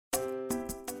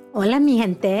Hola, mi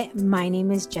gente. My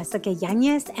name is Jessica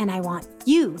Yanez, and I want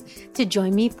you to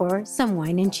join me for some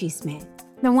Wine and Chisme.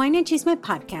 The Wine and Chisme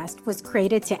podcast was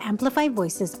created to amplify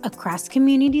voices across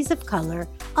communities of color,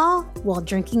 all while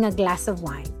drinking a glass of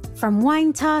wine. From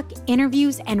wine talk,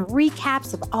 interviews, and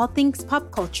recaps of all things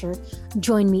pop culture,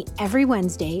 join me every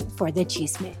Wednesday for the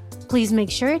Chisme. Please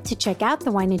make sure to check out the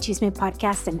Wine and Chisme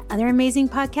podcast and other amazing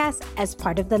podcasts as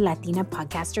part of the Latina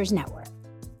Podcasters Network.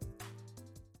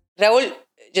 Raúl,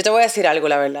 yo te voy a decir algo,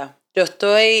 la verdad. Yo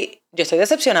estoy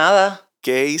decepcionada.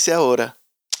 ¿Qué hice ahora?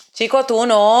 Chico, tú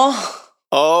no.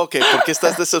 Oh, ok, ¿por qué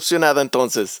estás decepcionada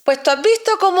entonces? Pues tú has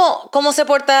visto cómo se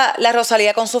porta la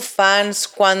Rosalía con sus fans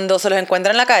cuando se los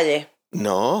encuentra en la calle.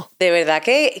 No. De verdad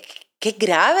que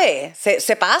grave.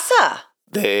 Se pasa.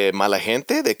 ¿De mala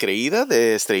gente? ¿De creída?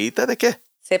 ¿De estrellita? ¿De qué?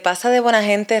 Se pasa de buena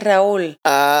gente, Raúl.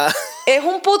 Ah. Es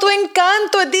un puto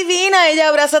encanto, es divina. Ella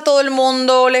abraza a todo el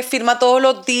mundo, le firma todos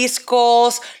los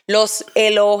discos, los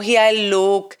elogia el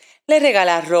look, le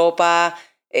regala ropa,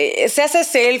 se hace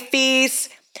selfies,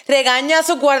 regaña a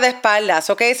sus guardaespaldas,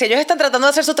 ¿ok? Si ellos están tratando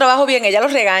de hacer su trabajo bien, ella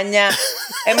los regaña.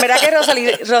 En verdad que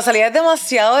Rosalía es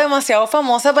demasiado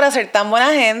famosa para ser tan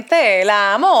buena gente.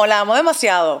 La amo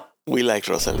demasiado. We like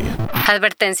Rosalía.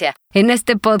 Advertencia. En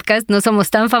este podcast no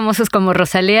somos tan famosos como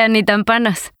Rosalía ni tan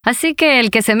panas. Así que el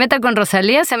que se meta con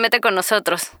Rosalía se mete con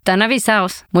nosotros. Tan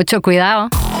avisados. Mucho cuidado.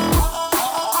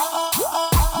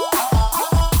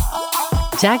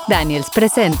 Jack Daniels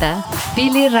presenta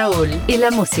Pili, Raúl y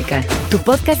la música. Tu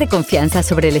podcast de confianza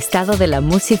sobre el estado de la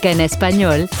música en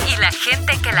español y la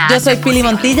gente que la hace. Yo soy Pili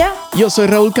Montilla. Yo soy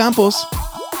Raúl Campos.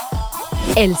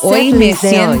 Hoy me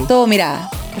siento, mira,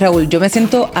 Raúl, yo me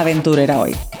siento aventurera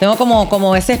hoy. Tengo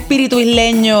como ese espíritu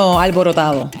isleño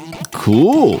alborotado.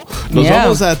 Cool. Nos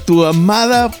vamos a tu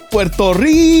amada Puerto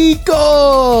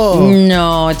Rico.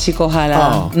 No, chicos,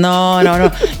 ojalá. Oh. No.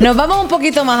 Nos vamos un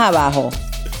poquito más abajo.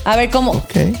 A ver, ¿cómo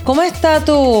está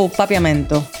tu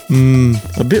papiamento?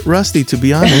 A bit rusty, to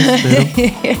be honest. Pero...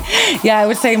 Yeah, I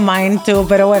would say mine too,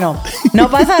 pero bueno, no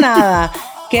pasa nada.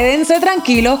 Quédense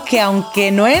tranquilos que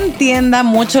aunque no entiendan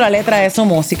mucho la letra de su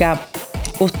música,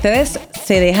 ustedes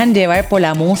se dejan llevar por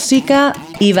la música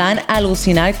y van a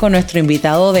alucinar con nuestro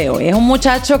invitado de hoy. Es un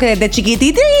muchacho que desde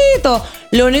chiquitito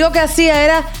lo único que hacía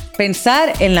era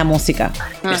pensar en la música.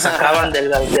 Me sacaban de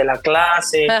la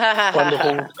clase,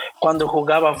 cuando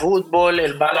jugaba fútbol,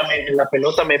 la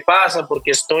pelota me pasa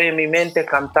porque estoy en mi mente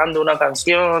cantando una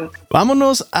canción.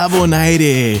 Vámonos a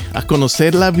Bonaire a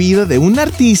conocer la vida de un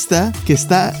artista que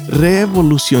está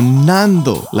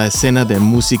revolucionando la escena de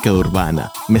música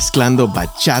urbana, mezclando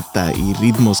bachata y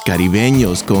ritmos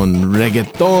caribeños con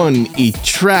reggaetón y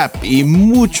trap y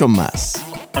mucho más.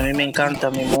 A mí me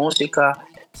encanta mi música.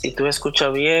 Si tú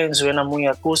escuchas bien, suena muy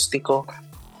acústico.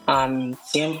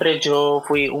 Siempre yo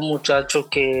fui un muchacho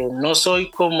que no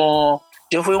soy como...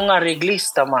 Yo fui un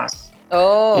arreglista más.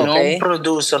 Oh, no okay. Un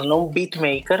producer, no un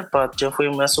beatmaker, pero yo fui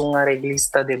más un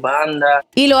arreglista de banda.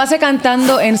 Y lo hace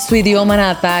cantando en su idioma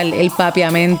natal, el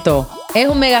papiamento. Es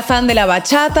un mega fan de la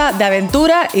bachata, de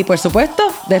aventura y, por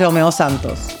supuesto, de Romeo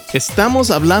Santos. Estamos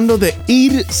hablando de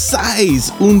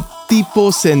Sais, un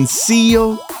tipo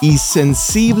sencillo y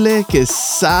sensible que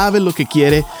sabe lo que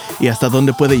quiere y hasta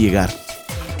dónde puede llegar.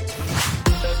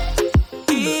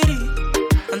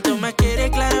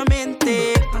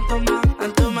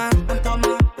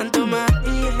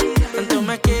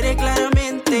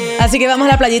 Así que vamos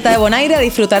a la playita de Bonaire a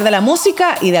disfrutar de la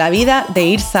música y de la vida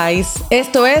de Sais.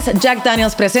 Esto es Jack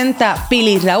Daniels presenta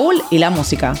Pili, Raúl y la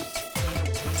música.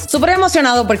 Súper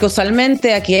emocionado porque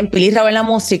usualmente aquí en Pili, Raúl y la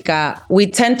música we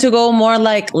tend to go more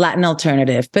like Latin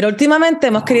alternative, pero últimamente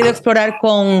hemos querido explorar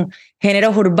con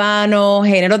géneros urbanos,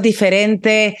 géneros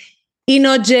diferentes, y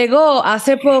nos llegó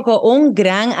hace poco un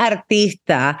gran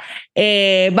artista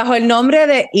bajo el nombre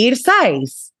de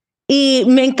Sais. Y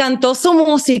me encantó su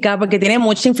música porque tiene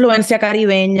mucha influencia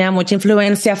caribeña, mucha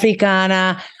influencia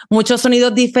africana, muchos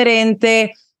sonidos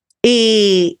diferentes.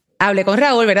 Y hablé con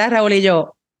Raúl, ¿verdad? Raúl y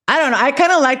yo, I don't know, I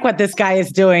kind of like what this guy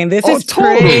is doing. This is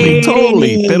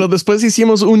totally. Pero después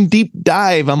hicimos un deep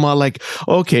dive. Vamos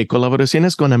a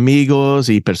colaboraciones con amigos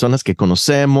y personas que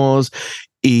conocemos.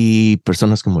 Y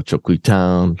personas como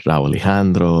Chocuitown, Raúl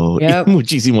Alejandro, y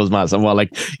muchísimos más. I'm all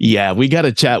like, yeah, we got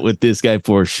to chat with this guy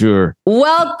for sure.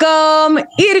 Welcome,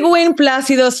 Irwin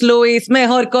Plácidos Luis,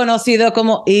 mejor conocido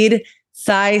como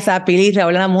Sais, a Pili,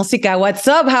 Raúl, la música. What's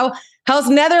up? How's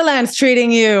Netherlands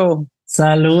treating you?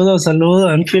 Saludos,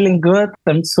 saludos. I'm feeling good.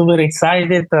 I'm super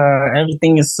excited.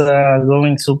 Everything is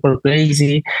going super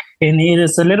crazy, and it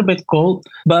is a little bit cold,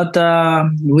 but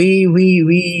we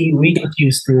get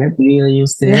used to it. We get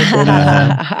used to it.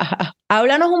 And,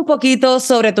 Háblanos un poquito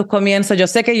sobre tus comienzos. Yo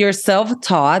sé que you're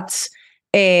self-taught.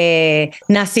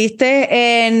 Naciste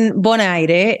en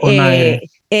Bonaire, Bonaire.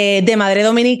 De madre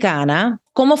dominicana.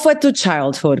 ¿Cómo fue tu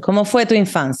childhood? ¿Cómo fue tu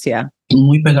infancia?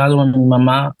 Muy pegado a mi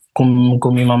mamá,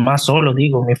 con mi mamá solo,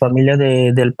 digo, mi familia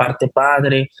del parte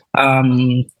padre.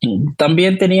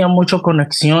 También tenía muchas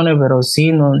conexiones, pero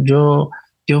sí, no, yo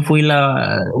fui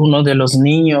uno de los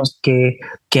niños que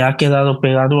ha quedado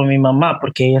pegado a mi mamá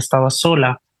porque ella estaba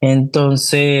sola.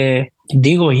 Entonces,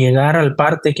 digo, llegar al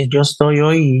parte que yo estoy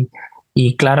hoy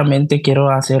y claramente quiero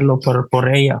hacerlo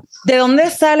por ella. ¿De dónde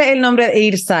sale el nombre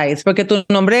de Sais? Porque tu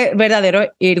nombre verdadero es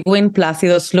Irwin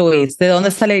Plácidos Luis. ¿De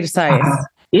dónde sale Sais?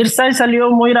 Sais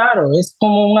salió muy raro. Es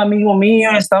como un amigo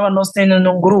mío, estábamos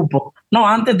teniendo un grupo. No,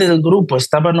 antes del grupo,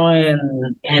 estábamos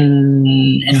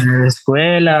en la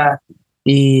escuela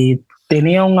y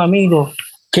tenía un amigo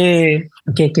que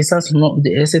quizás no,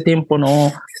 de ese tiempo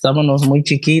no estábamos muy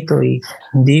chiquitos y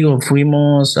digo,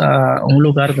 fuimos a un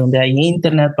lugar donde hay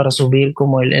internet para subir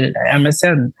como el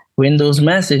MSN, Windows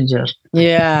Messenger.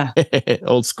 Yeah.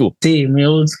 Old school. Sí, mi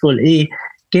old school. Y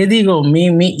qué digo, mi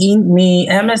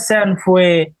MSN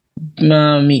fue,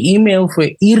 mi email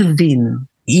fue Irvin,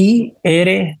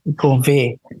 I-R con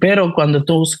V. Pero cuando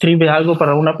tú escribes algo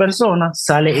para una persona,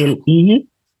 sale el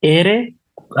I-R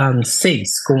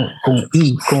 6 con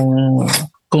I,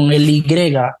 con el Y.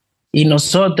 Y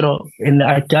nosotros,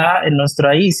 acá en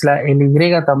nuestra isla, el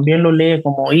Y también lo lee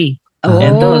como I. Oh.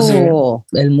 Entonces,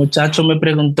 el muchacho me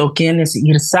preguntó quién es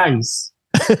Sais.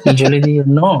 Y yo le digo,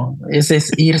 no, ese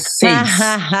es Sais.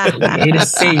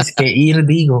 Sais, que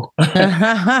digo.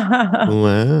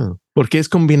 Wow. Porque es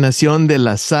combinación de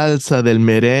la salsa, del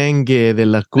merengue, de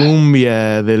la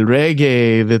cumbia, del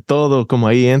reggae, de todo, como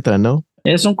ahí entra, ¿no?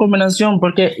 Es una combinación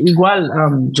porque igual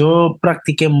yo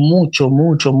practiqué mucho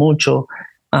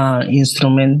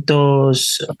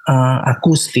instrumentos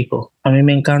acústicos. A mí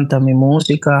me encanta mi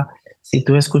música. Si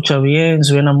tú escuchas bien,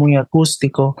 suena muy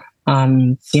acústico.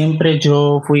 Siempre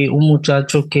yo fui un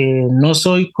muchacho que no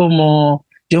soy como...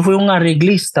 Yo fui un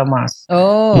arreglista más.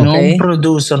 No un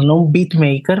producer, no un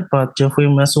beatmaker, pero yo fui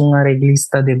más un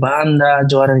arreglista de banda.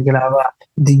 Yo arreglaba,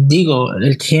 digo,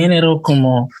 el género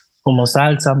como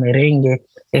salsa, merengue.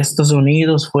 Estos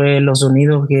sonidos fue los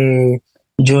sonidos que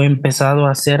yo he empezado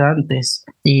a hacer antes.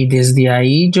 Y desde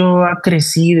ahí yo he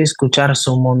crecido a escuchar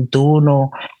son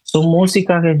montuno. Son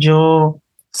música que yo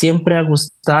siempre ha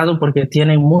gustado porque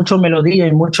tienen mucha melodía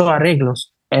y muchos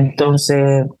arreglos.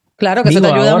 Entonces... Claro que eso te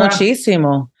ayuda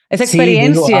muchísimo. Esa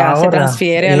experiencia se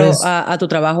transfiere a tu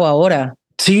trabajo ahora.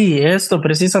 Sí, esto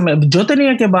precisamente. Yo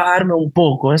tenía que bajarme un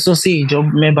poco, eso sí, yo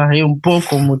me bajé un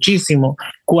poco, muchísimo.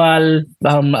 ¿Cuál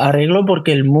arreglo?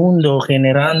 Porque el mundo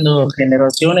generando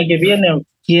generaciones que vienen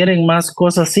quieren más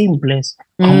cosas simples,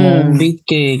 como un beat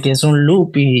que es un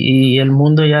loop y el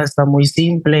mundo ya está muy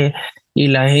simple y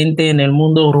la gente en el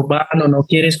mundo urbano no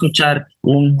quiere escuchar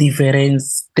un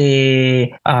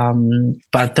diferente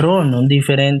patrón, un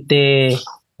diferente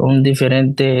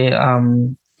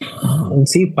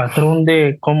sí, patrón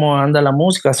de cómo anda la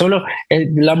música. Solo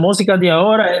la música de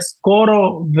ahora es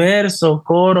coro, verso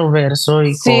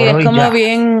y sí, coro. es como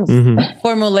bien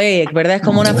formulaic, ¿verdad? Es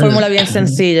como una fórmula bien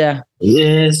sencilla.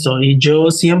 Eso, y yo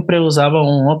siempre usaba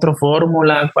otra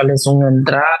fórmula, cuál es una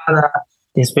entrada,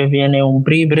 después viene un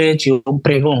pre-bridge y un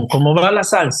pregón. ¿Cómo va la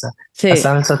salsa? Sí. La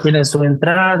salsa tiene su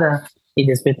entrada y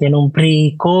después tiene un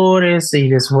pre-chorus y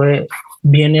después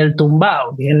viene el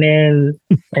tumbao, viene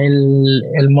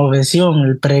el moveción,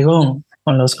 el pregón,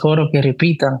 con los coros que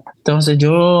repitan. Entonces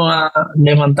yo he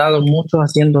levantado mucho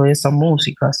haciendo esas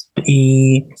músicas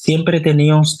y siempre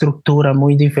tenía una estructura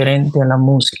muy diferente en la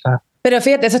música. Pero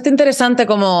fíjate, eso está interesante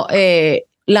como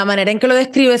la manera en que lo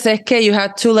describes es que you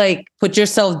have to like put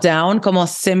yourself down, como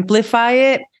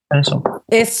simplify it. Eso.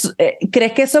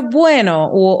 ¿Crees que eso es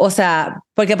bueno? O sea,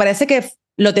 porque parece que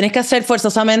lo tienes que hacer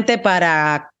forzosamente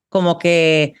para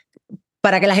que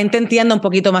la gente entienda un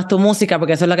poquito más tu música,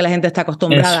 porque eso es lo que la gente está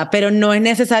acostumbrada, pero no es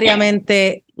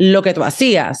necesariamente lo que tú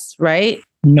hacías, ¿right?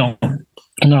 No,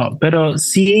 pero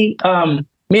sí,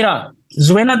 mira,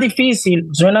 suena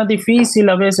difícil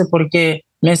a veces porque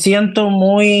me siento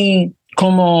muy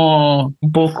como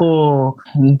un poco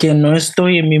que no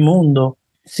estoy en mi mundo,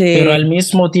 sí. Pero al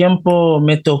mismo tiempo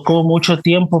me tocó mucho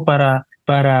tiempo para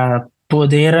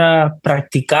poder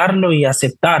practicarlo y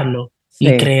aceptarlo. Sí.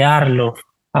 Y crearlo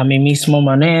a mi misma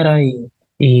manera y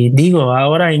Y digo,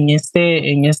 ahora en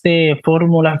este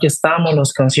fórmula que estamos,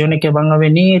 las canciones que van a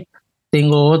venir,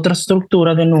 tengo otra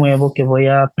estructura de nuevo que voy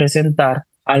a presentar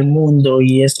al mundo,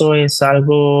 y eso es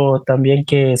algo también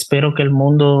que espero que el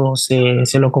mundo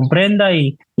se lo comprenda,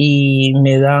 y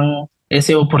me dan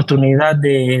esa oportunidad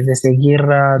de seguir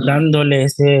dándole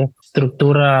esa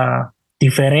estructura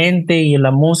diferente, y la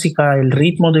música, el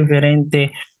ritmo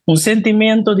diferente, un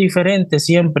sentimiento diferente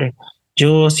siempre.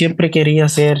 Yo siempre quería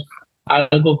ser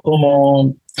algo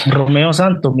como Romeo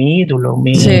Santos, mi ídolo,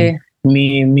 Sí.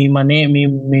 mi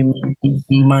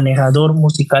manejador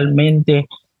musicalmente,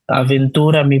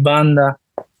 Aventura, mi banda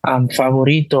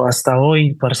favorito hasta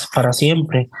hoy, para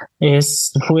siempre.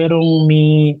 Ellos fueron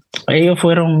mi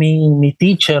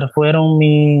teacher, fueron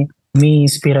mi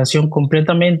inspiración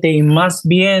completamente, y más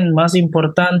bien, más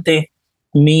importante,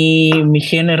 mi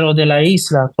género de la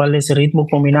isla, cuál es el ritmo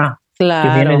combinado, que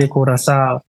viene Claro. de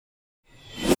Curazao.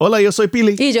 Hola, yo soy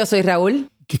Pili. Y yo soy Raúl.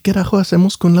 ¿Qué carajo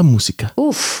hacemos con la música?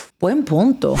 Buen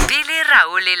punto. Pili,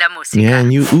 Raúl y la música. Yeah,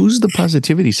 and you ooze the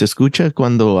positivity. Se escucha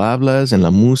cuando hablas en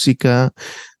la música.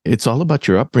 It's all about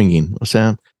your upbringing. O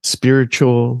sea,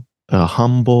 spiritual,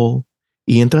 humble.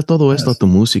 Y entra todo esto a tu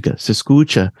música. Se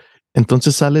escucha.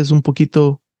 Entonces sales un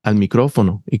poquito al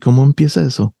micrófono. ¿Y cómo empieza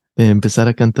eso? Empezar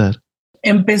a cantar.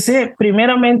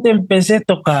 Primeramente empecé a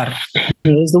tocar.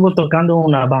 Estuve tocando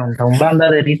una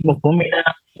banda de ritmo combinado.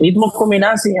 Ritmo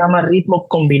combinado se llama ritmos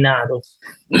combinados.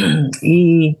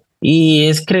 y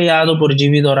es creado por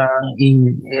Jimmy Doran, y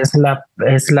es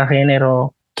la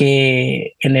género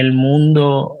que en el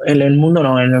mundo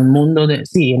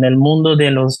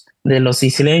de los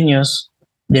isleños,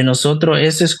 de nosotros,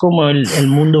 ese es como el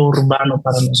mundo urbano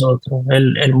para nosotros,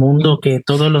 el mundo que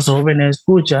todos los jóvenes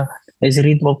escuchan, es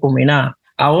ritmo combinado.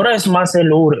 Ahora es más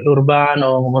el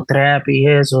urbano, como trap y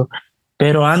eso,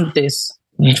 pero antes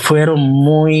fueron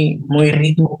muy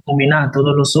ritmo combinado,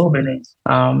 todos los jóvenes.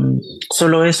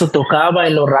 Solo eso tocaba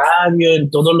en los radios, en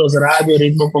todos los radios,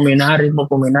 ritmo combinado, ritmo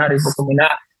combinado, ritmo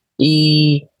combinado.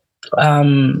 Y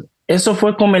eso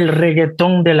fue como el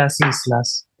reggaetón de las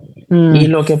islas. Y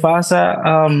lo que pasa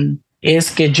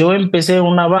es que yo empecé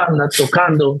una banda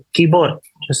tocando keyboard.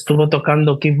 Yo estuve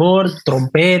tocando keyboard,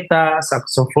 trompeta,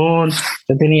 saxofón.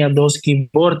 Yo tenía 2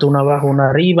 keyboards, una abajo, una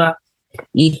arriba.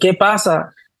 ¿Y qué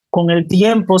pasa? Con el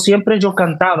tiempo siempre yo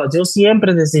cantaba. Yo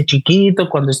siempre desde chiquito,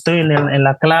 cuando estoy en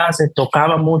la clase,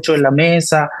 tocaba mucho en la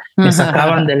mesa. Me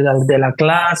sacaban de la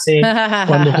clase.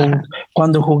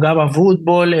 Cuando jugaba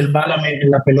fútbol,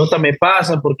 la pelota me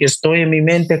pasa porque estoy en mi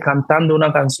mente cantando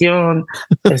una canción.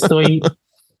 Estoy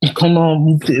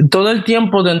como todo el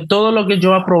tiempo, de todo lo que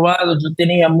yo he probado, yo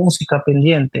tenía música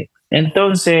pendiente.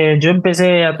 Entonces yo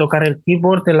empecé a tocar el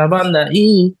keyboard de la banda,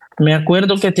 y me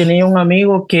acuerdo que tenía un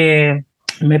amigo que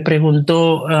me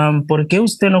preguntó, ¿por qué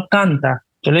usted no canta?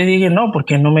 Yo le dije, no,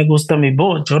 porque no me gusta mi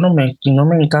voz. No me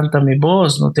encanta mi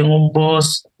voz. No tengo un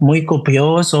voz muy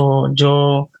copioso.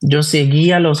 Yo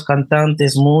seguía a los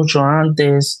cantantes mucho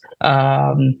antes.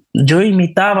 Yo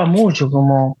imitaba mucho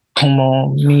como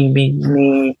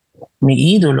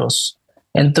mi ídolos.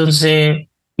 Entonces,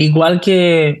 igual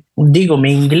que digo,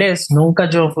 mi inglés, nunca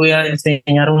yo fui a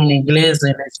enseñar un inglés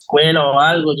en la escuela o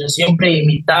algo. Yo siempre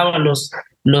imitaba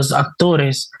los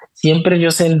actores. Siempre yo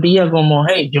sentía como,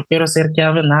 hey, yo quiero ser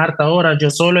Kevin Hart ahora.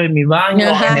 Yo solo en mi baño,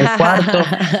 en el cuarto,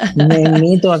 me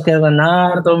imito a Kevin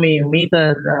Hart, o me imito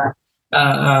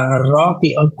a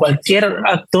Rocky, o cualquier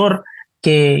actor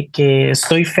que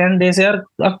estoy fan de ese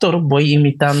actor, voy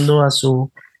imitando a su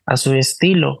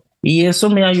estilo. Y eso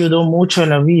me ayudó mucho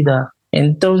en la vida.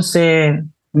 Entonces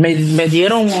me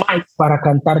dieron un mic para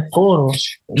cantar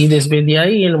coros, y desde de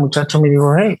ahí el muchacho me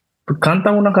dijo, hey,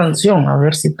 canta una canción, a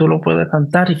ver si tú lo puedes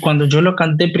cantar. Y cuando yo lo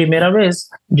canté primera vez,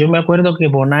 yo me acuerdo que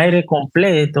Bonaire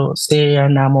completo se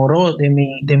enamoró de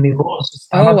mi voz.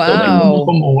 Estaba todo el mundo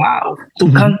como, wow,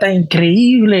 tú cantas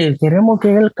increíble, queremos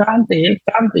que él cante.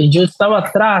 Y yo estaba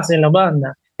atrás en la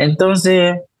banda.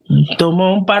 Entonces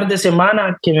tomó un par de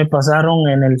semanas que me pasaron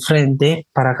en el frente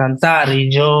para cantar,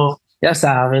 y yo, ya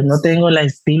sabes, no tengo el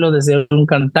estilo de ser un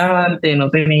cantante, no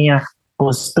tenía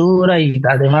postura, y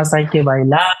además hay que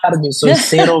bailar. Yo soy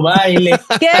cero baile.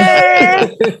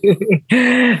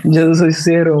 Yo soy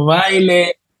cero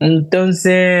baile.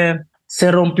 Entonces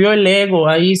se rompió el ego,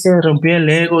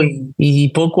 y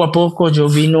poco a poco yo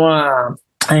vino a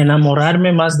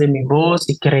enamorarme más de mi voz,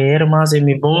 y creer más en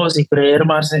mi voz, y creer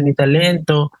más en mi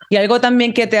talento. Y algo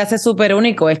también que te hace súper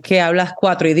único es que hablas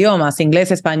 4 idiomas: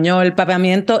 inglés, español,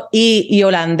 papiamiento y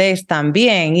holandés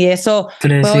también. Y eso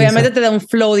pues, obviamente te da un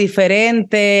flow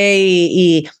diferente,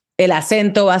 y el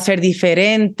acento va a ser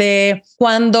diferente.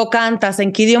 Cuando cantas,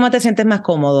 ¿en qué idioma te sientes más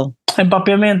cómodo?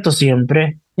 Empapiamiento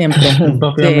siempre. Siempre.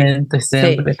 Empapiamiento Sí,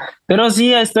 siempre. sí. Pero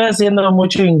sí, estoy haciendo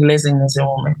mucho inglés en ese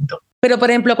momento. Pero, por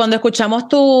ejemplo, cuando escuchamos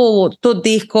tus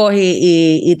discos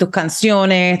y tus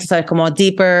canciones, tú sabes, como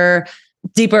Deeper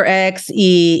X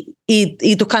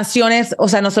y tus canciones, o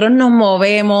sea, nosotros nos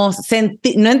movemos,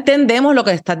 no entendemos lo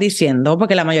que estás diciendo,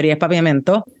 porque la mayoría es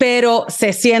papiamento, pero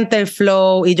se siente el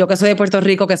flow, y yo que soy de Puerto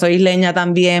Rico, que soy isleña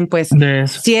también, pues De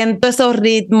eso. siento esos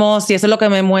ritmos y eso es lo que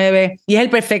me mueve. Y es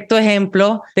el perfecto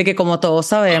ejemplo de que, como todos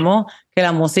sabemos, que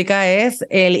la música es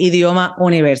el idioma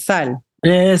universal.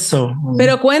 Eso.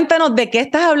 Pero cuéntanos, ¿de qué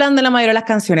estás hablando en la mayoría de las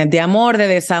canciones? ¿De amor, de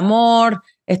desamor?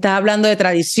 ¿Estás hablando de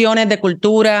tradiciones, de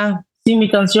cultura? Sí, mi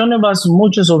canción va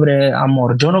mucho sobre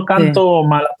amor. Yo no canto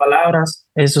malas palabras,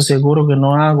 eso seguro que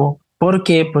no hago. ¿Por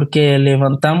qué? Porque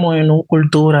levantamos en una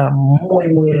cultura muy,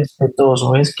 muy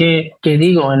respetuoso. Es que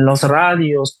digo, en los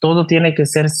radios todo tiene que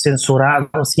ser censurado,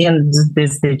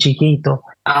 desde chiquito.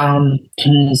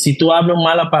 Si tú hablas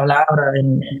mala palabra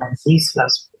en las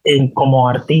islas, como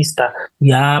artista,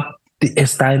 ya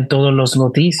está en todas las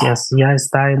noticias, ya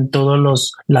está en todas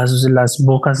las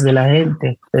bocas de la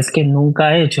gente. Es que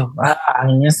nunca he hecho.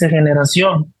 En esta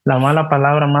generación, la mala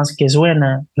palabra más que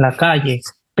suena en la calle.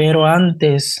 Pero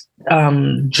antes,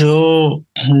 yo,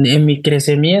 en mi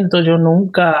crecimiento, yo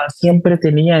nunca, siempre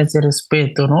tenía ese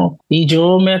respeto, ¿no? Y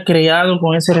yo me he criado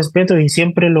con ese respeto y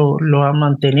siempre lo ha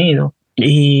mantenido.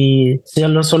 Y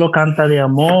solo canta de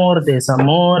amor, de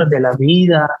desamor, de la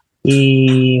vida.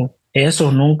 Y eso,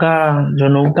 yo nunca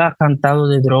he cantado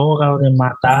de droga o de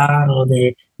matar o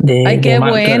 ¡Ay, qué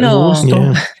bueno! gusto.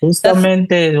 Yeah.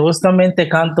 Justamente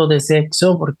canto de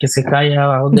sexo porque se cae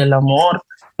abajo del amor,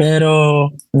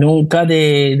 pero nunca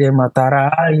de matar a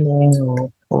alguien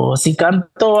o si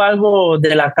canto algo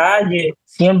de la calle,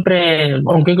 siempre,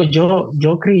 aunque yo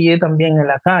crié también en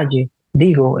la calle,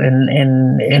 digo, en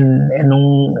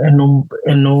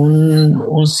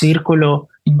un círculo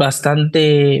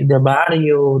bastante de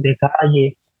barrio, de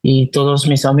calle y todos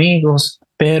mis amigos,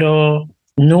 pero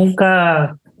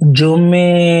nunca yo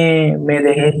me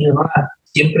dejé llevar.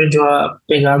 Siempre yo he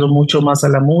pegado mucho más a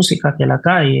la música que a la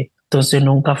calle. Entonces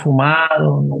nunca he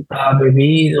fumado, nunca he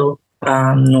bebido,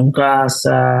 nunca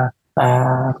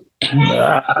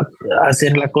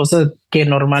hacer la cosa que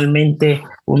normalmente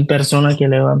una persona que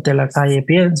levante la calle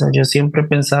piensa. Yo siempre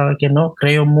pensaba que no,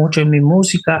 creo mucho en mi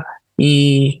música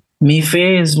y mi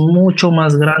fe es mucho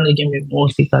más grande que mi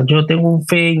música. Yo tengo un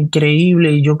fe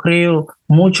increíble y yo creo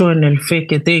mucho en el fe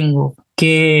que tengo,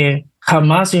 que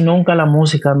jamás y nunca la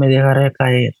música me dejará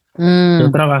caer. Yo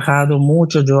he trabajado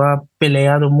mucho, yo he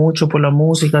peleado mucho por la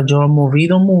música, yo he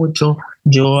movido mucho,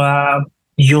 yo he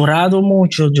llorado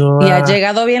mucho, Y has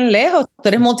llegado bien lejos. Tú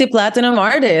eres multi-platinum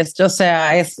artist. O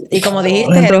sea, y como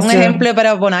dijiste, eres un Entonces, ejemplo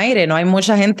para Bonaire. No hay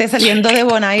mucha gente saliendo de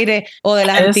Bonaire o de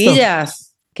las eso. Antillas.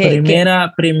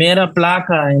 Primera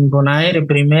placa en Bonaire,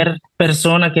 primera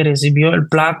persona que recibió el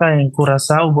placa en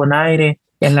Curazao, Bonaire,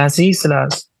 en las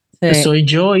islas. Sí. Soy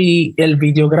yo y el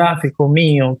videográfico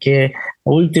mío que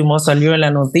último salió en la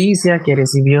noticia que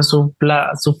recibió su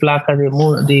placa de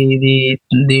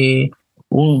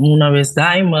una vez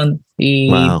Diamond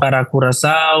y Wow. para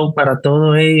Curazao, para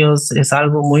todos ellos es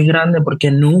algo muy grande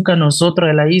porque nunca nosotros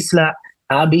en la isla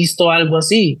ha visto algo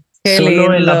así. Qué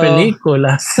Solo en la lindo.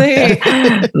 película. Sí.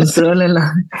 Solo en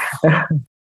la...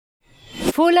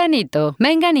 Fulanito,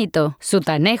 Menganito,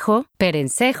 Sutanejo,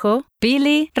 Perencejo,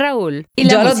 Pili, Raúl y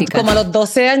la Yo música. como a los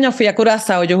 12 años fui a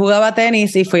Curazao. Yo jugaba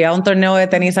tenis y fui a un torneo de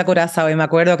tenis a Curazao y me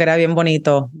acuerdo que era bien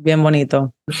bonito, bien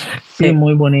bonito. Sí,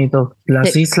 muy bonito.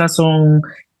 Las islas son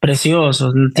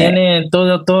preciosos. Tiene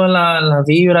toda la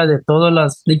vibra de todas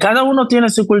las... Y cada uno tiene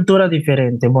su cultura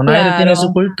diferente. Bonaire tiene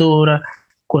su cultura,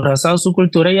 Curazao su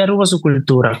cultura y Aruba su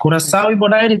cultura. Curazao y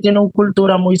Bonaire tienen una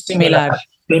cultura muy similar.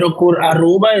 Pero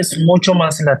Aruba es mucho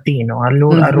más latino.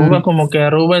 Aruba como que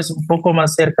Aruba es un poco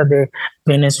más cerca de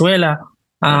Venezuela.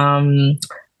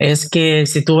 Es que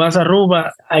si tú vas a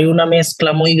Aruba hay una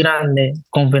mezcla muy grande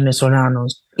con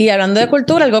venezolanos. Y hablando de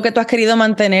cultura, algo que tú has querido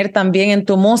mantener también en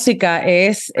tu música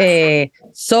es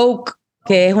souk,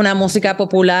 que es una música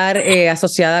popular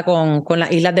asociada con las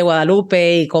islas de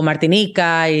Guadalupe y con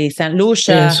Martinica y Saint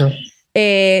Lucia. Eso.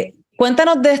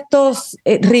 Cuéntanos de estos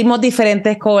ritmos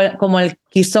diferentes como el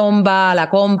kizomba,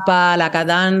 la compa, la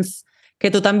cadence,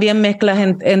 que tú también mezclas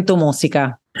en tu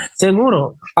música.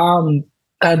 Seguro.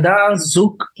 Cadence,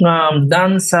 zouk,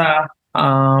 danza,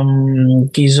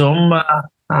 kizomba,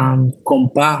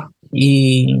 compás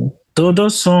y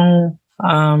todos son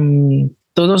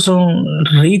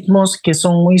ritmos que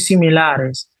son muy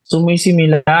similares. son muy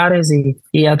similares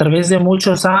y a través de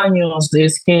muchos años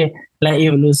es que la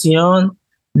evolución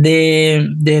de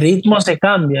ritmo se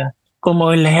cambia.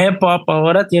 Como el hip hop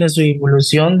ahora tiene su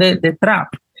evolución de trap.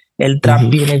 El trap Ujú.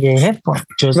 viene de hip hop.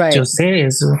 Yo Right. sé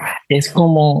eso. Es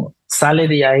como sale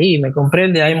de ahí, ¿me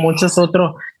comprende? Hay muchos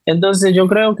otros. Entonces yo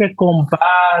creo que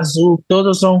compás,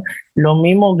 todos son los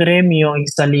mismos gremios y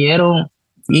salieron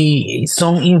y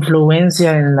son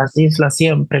influencia en las islas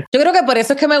siempre. Yo creo que por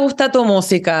eso es que me gusta tu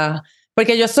música,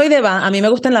 porque yo soy a mí me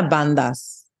gustan las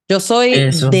bandas. Yo soy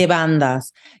Eso. de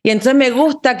bandas. Y entonces me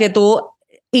gusta que tú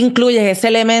incluyes ese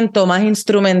elemento más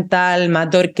instrumental, más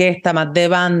de orquesta, más de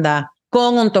banda,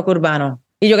 con un toque urbano.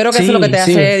 Y yo creo que eso es lo que Sí, te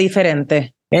sí. hace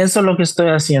diferente. Eso es lo que estoy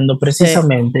haciendo Sí.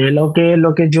 precisamente. Lo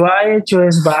que yo he hecho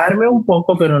es bajarme un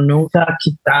poco, pero nunca he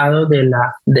quitado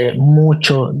de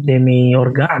mucho de mi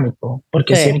orgánico,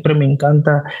 porque Sí. siempre me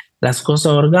encantan las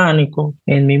cosas orgánicas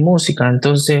en mi música.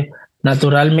 Entonces,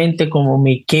 naturalmente, como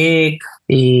mi kick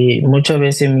y muchas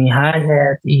veces mi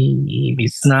hi-hat y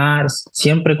mis snares,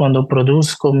 siempre cuando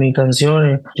produzco mis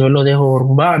canciones, yo lo dejo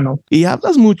urbano. Y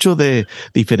hablas mucho de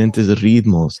diferentes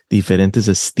ritmos, diferentes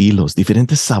estilos,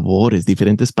 diferentes sabores,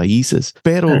 diferentes países,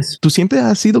 pero Eso. tú siempre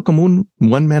has sido como un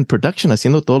one-man production,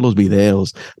 haciendo todos los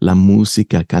videos, la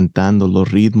música, cantando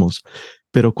los ritmos.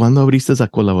 Pero ¿cuándo abriste a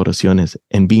colaboraciones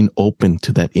and being open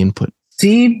to that input?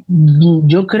 Sí,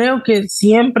 yo creo que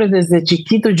siempre desde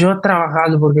chiquito yo he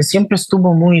trabajado porque siempre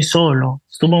estuvo muy solo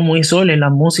y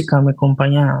la música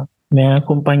me ha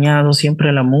acompañado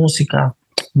siempre la música.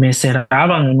 Me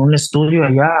cerraban en un estudio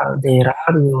allá de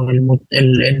radio,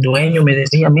 el dueño me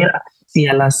decía, mira, si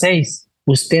a las 6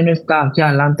 usted no está aquí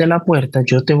delante de la puerta,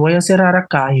 yo te voy a cerrar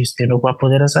acá y usted no va a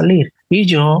poder salir. Y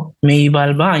yo me iba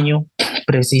al baño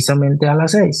precisamente a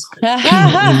las 6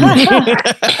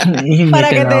 y me Para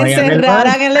que te quedaba allá en el baño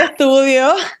encerraran en el estudio.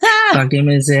 para que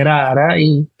me encerrara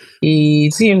y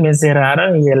sí, me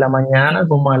encerrara y en la mañana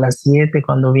como a las 7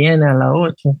 cuando viene a las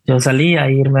 8 yo salía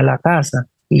a irme a la casa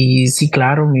y sí,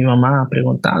 claro, mi mamá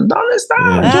preguntando, ¿dónde está?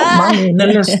 Yo, mami, en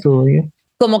el estudio.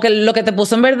 Como que lo que te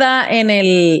puso en verdad en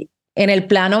el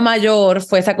plano mayor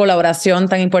fue esa colaboración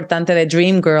tan importante de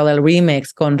Dream Girl, el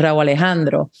remix con Raúl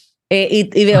Alejandro.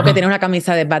 Y veo que tienes una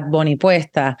camisa de Bad Bunny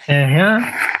puesta.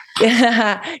 Ajá.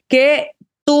 ¿Qué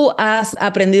tú has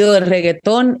aprendido del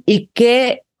reggaetón y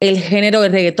qué el género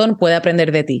del reggaetón puede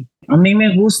aprender de ti? A mí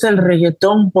me gusta el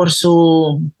reggaetón por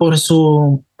su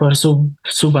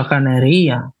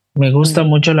bacanería. Me gusta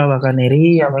mucho la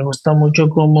bacanería, me gusta mucho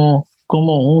como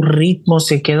un ritmo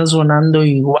se queda sonando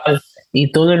igual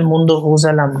y todo el mundo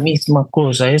usa la misma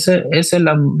cosa. Esa es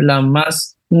la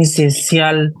más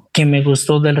esencial que me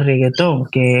gustó del reggaetón,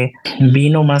 que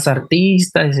vino más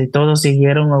artistas y todos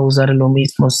siguieron a usar los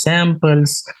mismos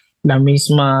samples, la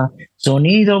misma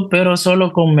sonido, pero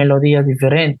solo con melodías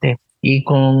diferentes y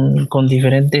con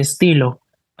diferente estilo.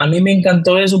 A mí me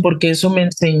encantó eso porque eso me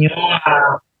enseñó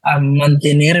a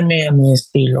mantenerme a mi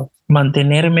estilo,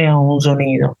 mantenerme a un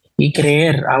sonido y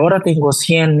creer. Ahora tengo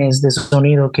cienes de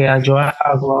sonido que yo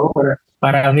hago ahora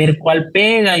para ver cuál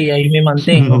pega y ahí me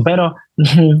mantengo.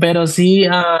 Pero sí,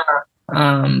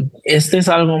 este es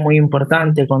algo muy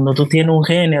importante. Cuando tú tienes un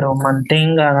género,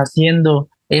 mantenga haciendo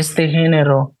este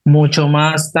género mucho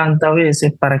más tantas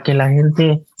veces para que la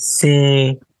gente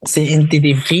se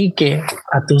identifique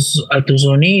a tu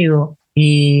sonido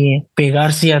y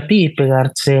pegarse a ti,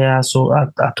 pegarse a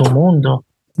tu mundo.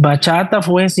 Bachata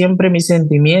fue siempre mi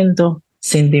sentimiento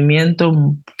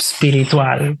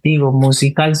espiritual, digo,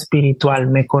 musical espiritual.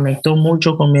 Me conectó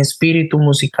mucho con mi espíritu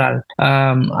musical.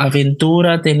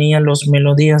 Aventura tenía los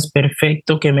melodías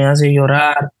perfectos que me hace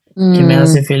llorar, que me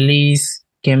hace feliz,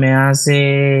 que me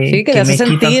hace, Sí, que te que hace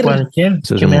me quita sentir. cualquier,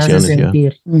 Esas que me hace emociones, ya.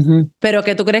 sentir. Pero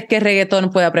 ¿qué tú crees que el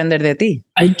reggaetón puede aprender de ti?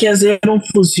 Hay que hacer una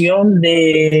fusión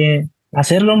de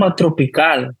hacerlo más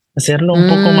tropical, hacerlo un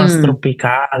poco más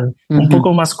tropical, un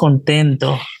poco más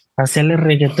contento, hacerle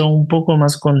reggaetón un poco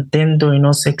más contento y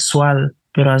no sexual,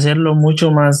 pero hacerlo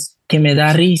mucho más que me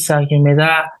da risa, que me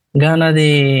da ganas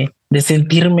de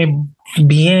sentirme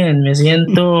bien, me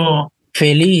siento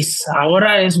feliz.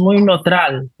 Ahora es muy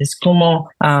neutral, es como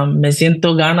me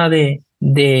siento ganas de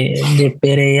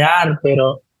pelear,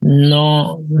 pero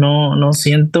no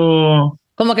siento.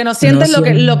 Como que no No sientes lo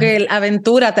siento que la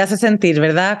aventura te hace sentir,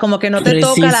 ¿verdad? Como que no te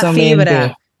toca la precisamente,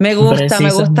 fibra. Me gusta esto. Y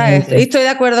precisamente. estoy de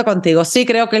acuerdo contigo. Sí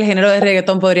creo que el género de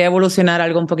reggaetón podría evolucionar a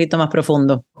algo un poquito más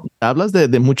profundo. Hablas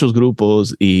de muchos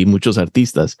grupos y muchos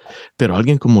artistas, pero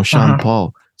alguien como Sean Ajá,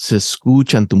 Paul se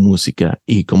escucha en tu música.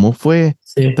 ¿Y cómo fue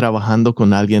sí. trabajando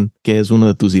con alguien que es uno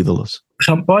de tus ídolos?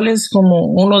 Sean Paul es como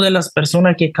una de las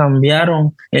personas que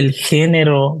cambiaron el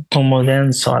género como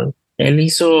dancehall. Él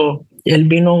hizo él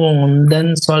vino con un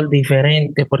dancehall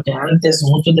diferente, porque antes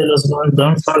muchos de los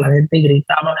dancehall la gente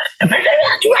gritaba,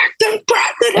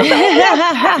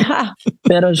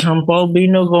 pero Sean Paul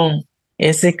vino con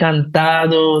ese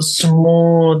cantado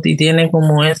smooth y tiene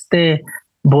como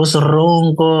voz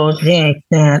ronco,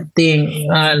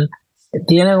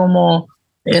 tiene como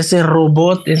ese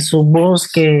robot en su voz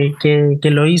que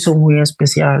lo hizo muy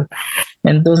especial.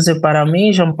 Entonces para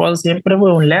mí Sean Paul siempre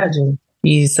fue un legend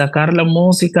y sacar la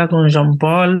música con Sean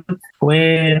Paul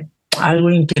fue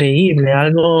algo increíble,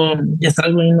 es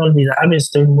algo inolvidable.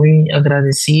 Estoy muy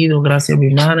agradecido, gracias a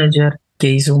mi manager que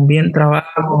hizo un bien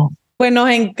trabajo. Pues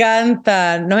nos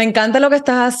encanta lo que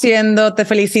estás haciendo. Te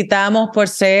felicitamos por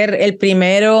ser el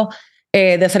primero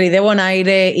de salir de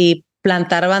Bonaire y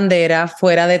plantar bandera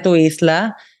fuera de tu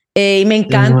isla. Y me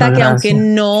encanta que aunque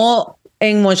no,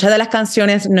 en muchas de las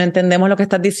canciones no entendemos lo que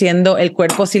estás diciendo, el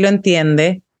cuerpo sí lo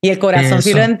entiende y el corazón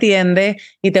sí lo entiende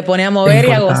y te pone a mover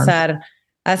y a gozar.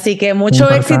 Así que mucho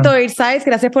éxito, Sais.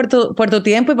 Gracias por tu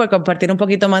tiempo y por compartir un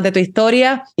poquito más de tu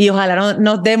historia y ojalá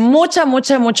nos dé mucho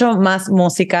más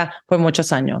música por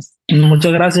muchos años.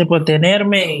 Muchas gracias por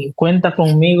tenerme y cuenta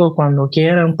conmigo cuando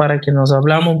quieran para que nos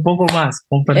hablamos un poco más.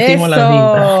 Compartimos la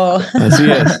vida. Así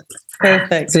es.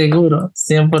 Perfecto. Seguro,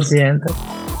 100%.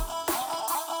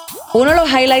 Uno de los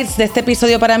highlights de este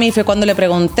episodio para mí fue cuando le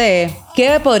pregunté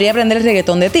 ¿qué podría aprender el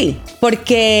reggaetón de ti?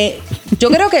 Porque yo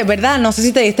creo que, ¿verdad? No sé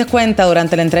si te diste cuenta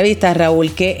durante la entrevista,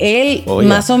 Raúl, que él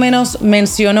más o menos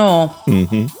mencionó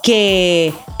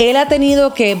que él ha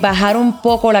tenido que bajar un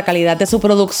poco la calidad de su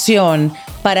producción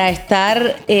para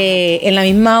estar en la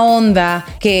misma onda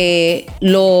que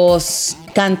los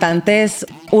cantantes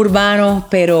urbanos,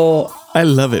 pero... I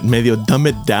love it, medio dumb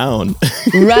it down.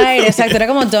 Right, exacto, era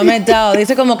como dumb it down.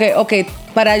 Dice como que, ok,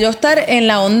 para yo estar en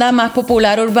la onda más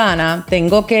popular urbana,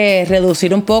 tengo que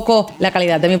reducir un poco la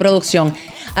calidad de mi producción.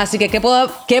 Así que, ¿qué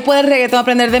puede el reggaetón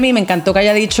aprender de mí? Me encantó que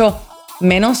haya dicho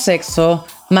menos sexo,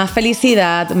 más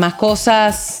felicidad, más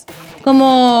cosas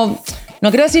como... No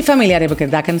quiero decir familiares porque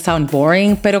that can sound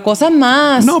boring, pero cosas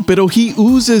más. No, pero he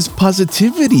oozes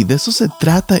positivity. De eso se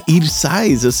trata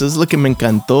Sais. Eso es lo que me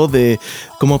encantó de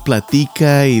cómo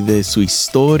platica y de su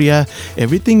historia.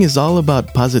 Everything is all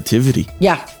about positivity.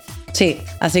 Ya, sí.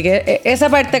 Así que esa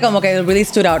parte como que really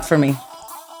stood out for me.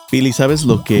 Billy, ¿sabes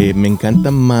lo que me encanta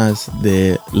más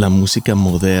de la música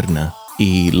moderna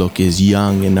y lo que es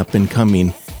young and up and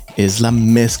coming? Es la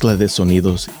mezcla de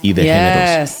sonidos y de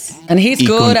géneros. And he's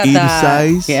good at that.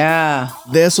 Sais, yeah.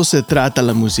 De eso se trata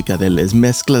la música de él. Es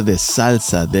mezcla de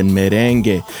salsa, de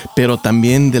merengue, pero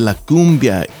también de la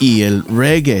cumbia y el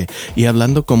reggae. Y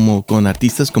hablando como con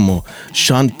artistas como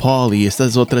Sean Paul y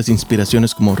estas otras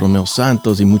inspiraciones como Romeo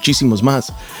Santos y muchísimos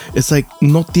más. Es like,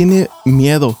 no tiene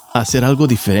miedo a hacer algo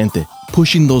diferente.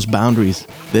 Pushing those boundaries.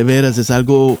 De veras, es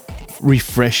algo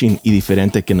refreshing y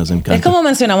diferente que nos encanta. Es como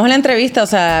mencionamos en la entrevista, o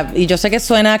sea, y yo sé que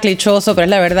suena clichoso, pero es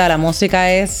la verdad, la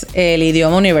música es el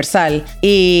idioma universal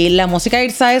y la música de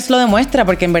Sais lo demuestra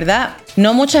porque en verdad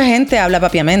no mucha gente habla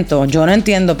papiamento. Yo no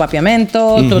entiendo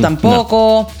papiamento, tú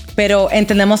tampoco, pero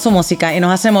entendemos su música y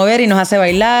nos hace mover y nos hace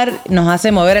bailar, nos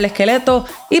hace mover el esqueleto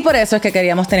y por eso es que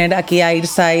queríamos tener aquí a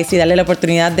Sais y darle la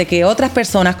oportunidad de que otras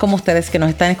personas como ustedes que nos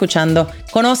están escuchando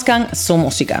conozcan su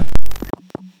música.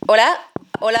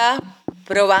 Hola,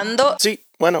 probando. Sí,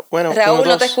 bueno. Raúl,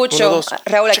 no te escucho.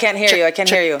 Raúl, I can't hear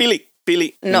you.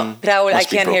 Billy. No, Raúl, I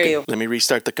can't hear you. Let me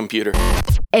restart the computer.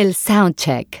 El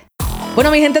soundcheck. Bueno,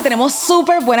 mi gente, tenemos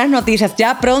súper buenas noticias.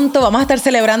 Ya pronto vamos a estar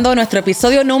celebrando nuestro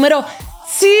episodio número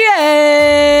 100.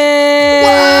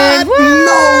 What?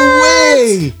 No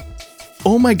way.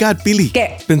 Oh my God, Billy.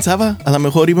 ¿Qué? Pensaba, a lo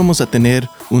mejor íbamos a tener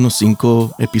unos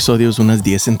 5 episodios, unas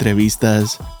 10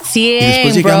 entrevistas. 100, y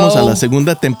después llegamos a la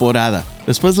segunda temporada.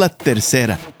 Después la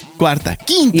tercera, cuarta,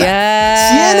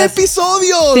 quinta. 100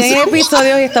 episodios. 100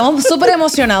 episodios y estamos súper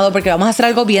emocionados porque vamos a hacer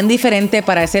algo bien diferente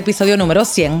para ese episodio número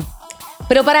 100.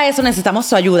 Pero para eso necesitamos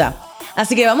su ayuda.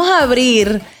 Así que vamos a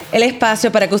abrir el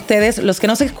espacio para que ustedes, los que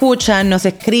nos escuchan, nos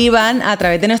escriban a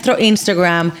través de nuestro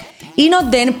Instagram y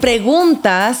nos den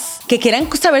preguntas que quieran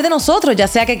saber de nosotros, ya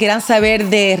sea que quieran saber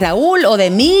de Raúl o de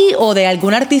mí o de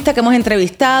algún artista que hemos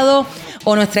entrevistado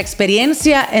o nuestra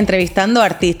experiencia entrevistando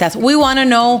artistas. We want to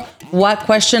know what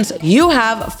questions you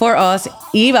have for us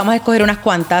y vamos a escoger unas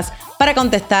cuantas para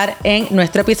contestar en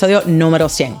nuestro episodio número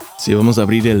 100. Sí, vamos a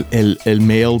abrir el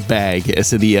mailbag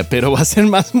ese día, pero va a ser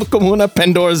más como una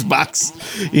Pandora's Box.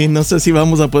 Y no sé si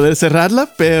vamos a poder cerrarla,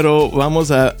 pero vamos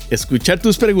a escuchar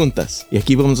tus preguntas. Y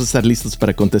aquí vamos a estar listos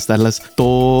para contestarlas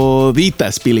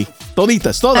toditas, Pili.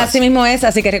 Toditas, todas. Así mismo es,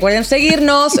 así que recuerden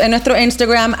seguirnos en nuestro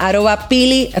Instagram,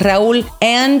 @PiliRaúl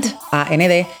and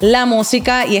la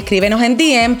música, y escríbenos en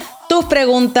DM tus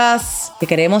preguntas que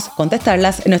queremos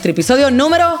contestarlas en nuestro episodio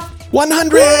número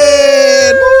 100.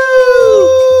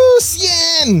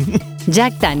 100.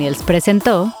 Jack Daniels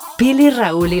presentó Pili,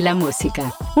 Raúl y la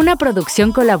música, una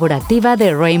producción colaborativa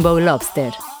de Rainbow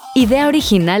Lobster. Idea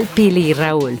original Pili y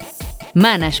Raúl.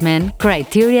 Management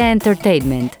Criteria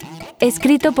Entertainment.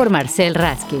 Escrito por Marcel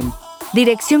Raskin.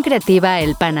 Dirección creativa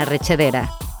El Pana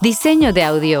Rechedera. Diseño de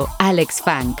audio Alex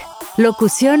Funk.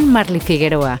 Locución Marley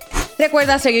Figueroa.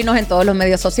 Recuerda seguirnos en todos los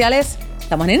medios sociales.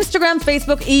 Estamos en Instagram,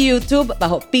 Facebook y YouTube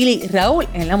bajo Pili Raúl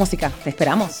en la música. Te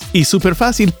esperamos. Y súper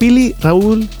fácil, Pili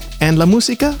Raúl en la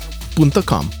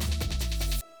música.com.